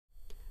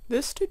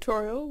This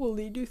tutorial will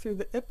lead you through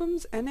the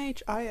IPUMS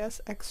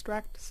NHIS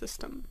extract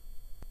system.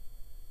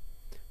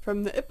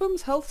 From the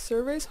IPUMS Health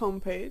Surveys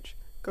homepage,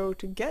 go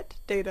to Get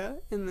Data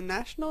in the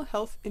National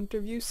Health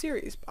Interview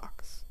Series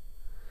box.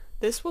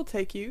 This will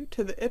take you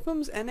to the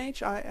IPUMS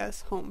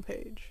NHIS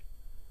homepage.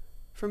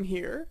 From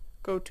here,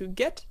 go to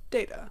Get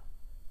Data.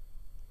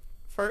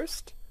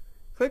 First,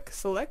 click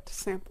Select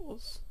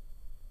Samples.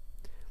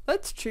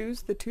 Let's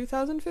choose the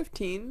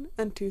 2015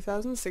 and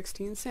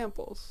 2016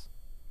 samples.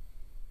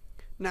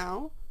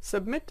 Now,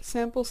 submit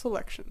sample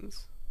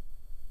selections.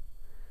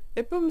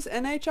 IPUMS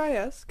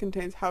NHIS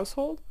contains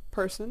household,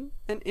 person,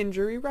 and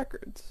injury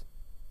records.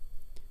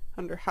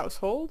 Under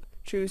Household,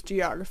 choose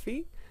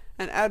Geography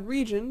and add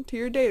region to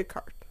your data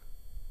cart.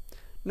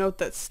 Note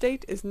that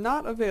state is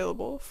not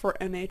available for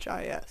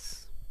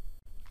NHIS.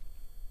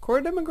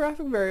 Core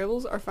demographic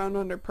variables are found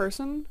under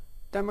Person,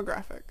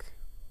 Demographic.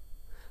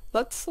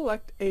 Let's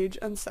select age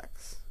and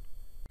sex.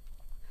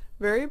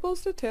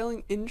 Variables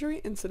detailing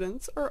injury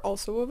incidents are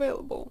also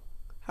available.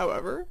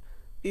 However,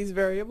 these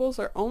variables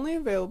are only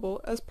available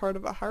as part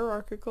of a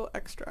hierarchical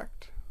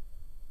extract.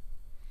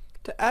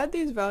 To add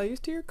these values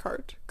to your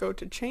cart, go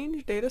to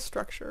Change Data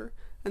Structure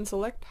and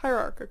select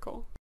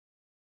Hierarchical.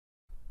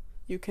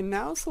 You can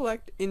now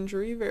select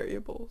injury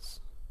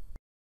variables.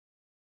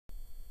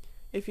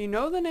 If you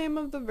know the name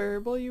of the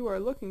variable you are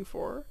looking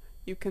for,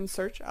 you can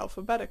search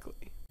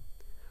alphabetically.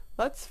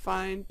 Let's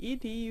find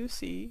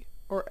EDUC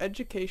or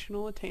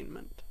Educational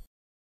Attainment.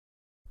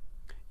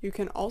 You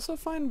can also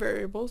find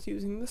variables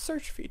using the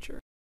search feature.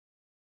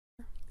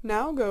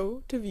 Now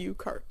go to View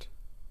Cart.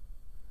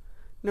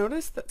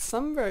 Notice that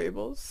some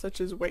variables,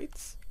 such as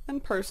weights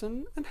and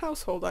person and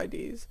household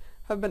IDs,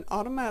 have been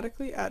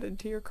automatically added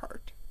to your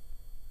cart.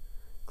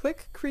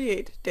 Click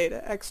Create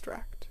Data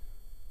Extract.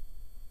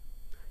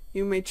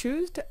 You may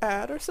choose to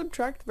add or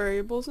subtract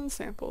variables and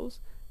samples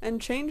and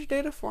change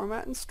data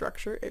format and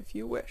structure if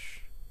you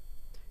wish.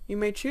 You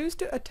may choose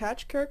to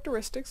attach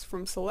characteristics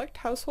from select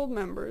household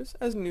members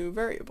as new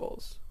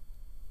variables.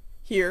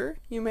 Here,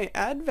 you may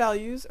add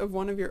values of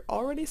one of your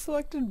already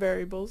selected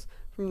variables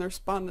from the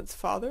respondent's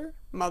father,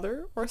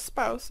 mother, or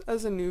spouse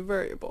as a new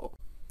variable.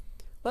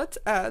 Let's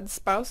add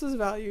spouse's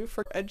value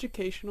for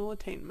educational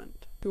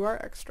attainment to our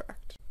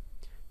extract.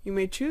 You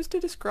may choose to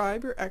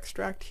describe your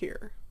extract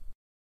here.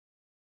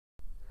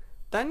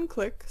 Then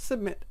click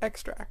Submit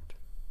Extract.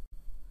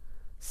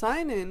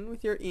 Sign in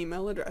with your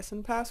email address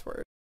and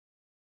password.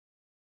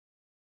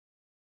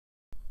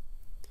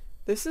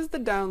 This is the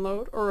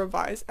Download or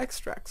Revise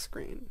Extract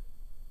screen.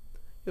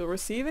 You'll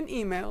receive an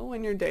email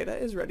when your data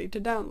is ready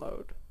to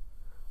download.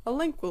 A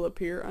link will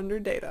appear under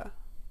Data.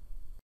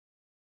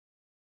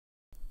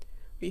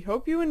 We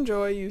hope you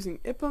enjoy using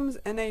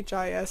IPUMS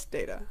NHIS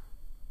data.